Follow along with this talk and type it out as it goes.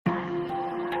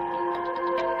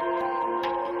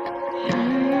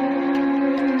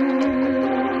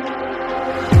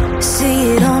see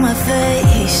it on my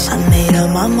face. I made up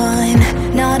my mind,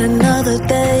 not another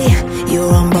day.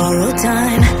 You're on borrowed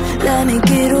time, let me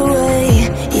get away.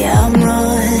 Yeah, I'm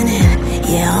running,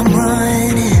 yeah, I'm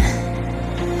running.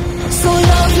 So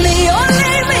love me or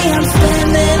leave me, I'm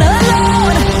standing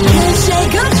alone. Can't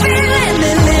shake a feeling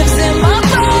that lives in my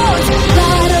bones.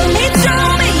 Lie to me,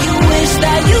 tell me you wish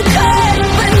that you could,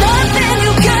 but nothing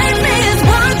you gave me is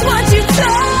worth what you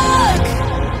took.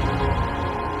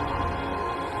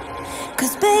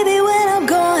 'Cause baby, when I'm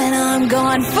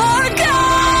gone for good.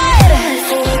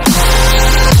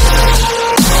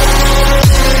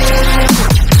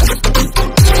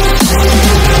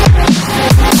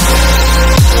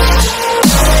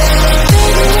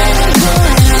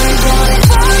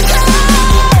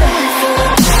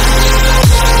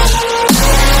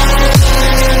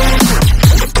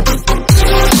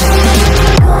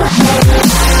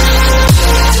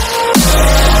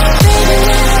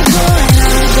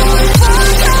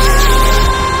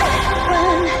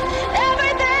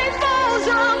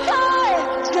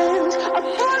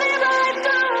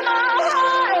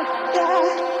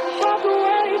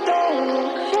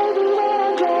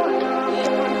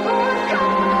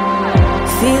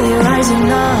 Feel it rising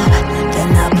up, then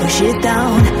I push it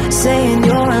down, saying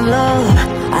you're in love,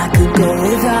 I could go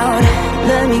without.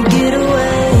 Let me get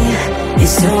away.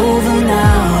 It's over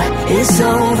now, it's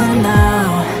over now.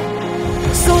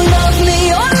 So love me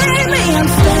or leave me, I'm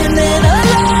standing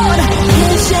alone.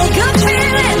 Can't shake a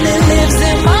feeling that lives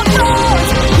in my bones.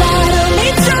 Lie to me,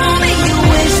 tell me you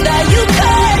wish that you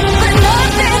could, but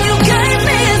nothing you gave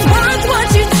me is worth what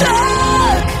you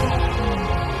took.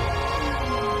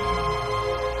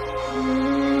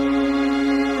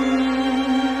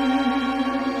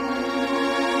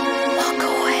 Walk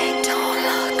away, don't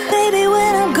look. Baby,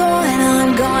 when I'm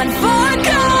gone for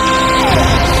good.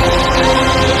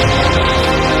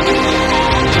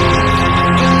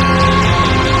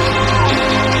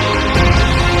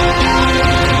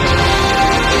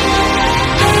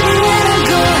 Baby, when I'm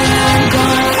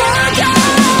gone for good.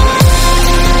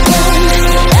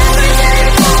 Everything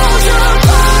falls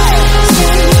apart.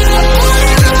 I put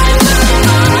it right through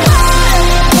my heart.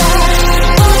 Walk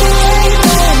away,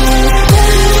 baby.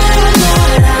 Baby, when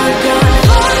I'm gone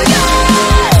for good.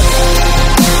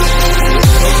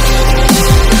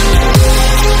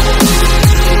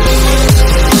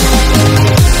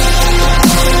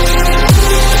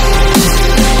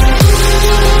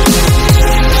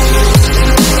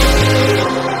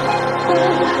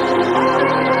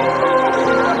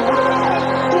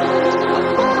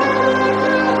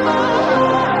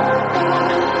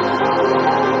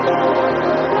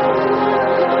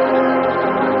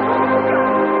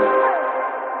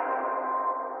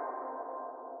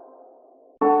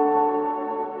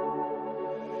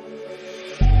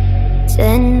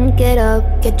 Then get up,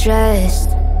 get dressed,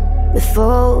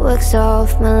 before work's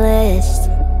off my list.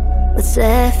 What's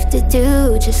left to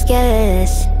do, just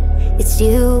guess. It's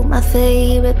you, my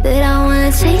favorite, but I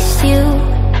wanna taste you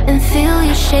and feel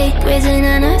you shake, raising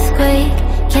an earthquake.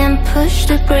 Can't push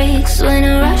the brakes when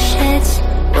a rush hits.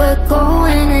 We're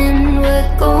going in, we're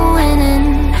going in.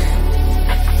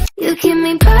 You keep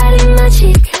me biting my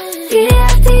cheek, year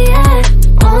after year.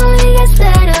 Only gets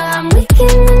better, I'm weak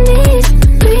in the knees.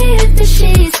 We hit the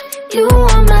sheets, you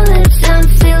on my lips, I'm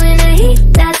feeling the heat.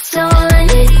 That's all I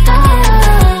need.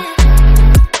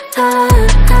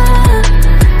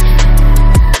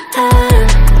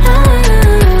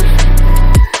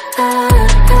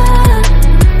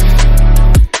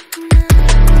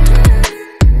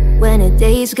 When a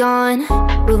day's gone,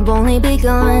 we've only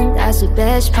begun. That's the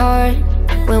best part,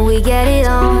 when we get it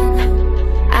on.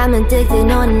 I'm addicted,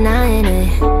 no denying it,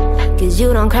 'cause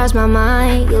you don't cross my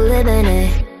mind, you live in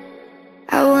it.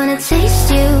 I wanna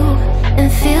taste you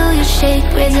and feel you shake,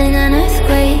 raising an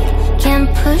earthquake. Can't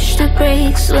push the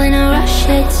brakes when a rush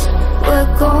hits. We're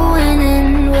going in,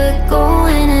 we're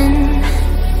going in.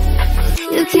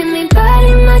 You keep me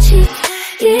biting my cheek,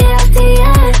 year after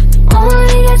year.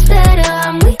 Only gets better,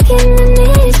 I'm weak in the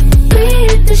knees. We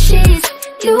hit the sheets,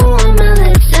 you on my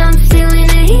lips, I'm feeling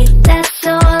the heat. That's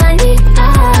all I need.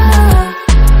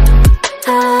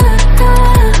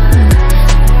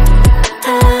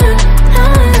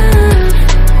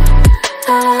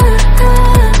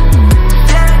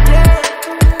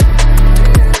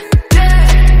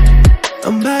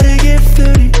 I'm about to get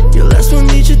 30. Your last one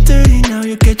needs you 30. Now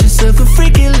you get yourself a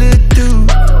freaking little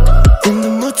dude. In the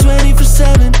mood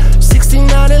 24/7, 16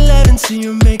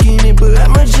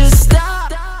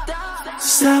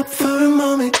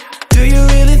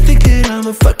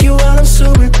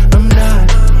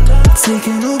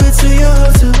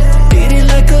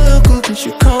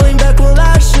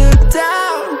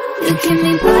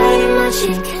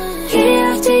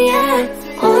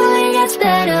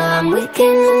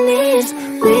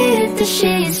 the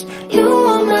sheets. You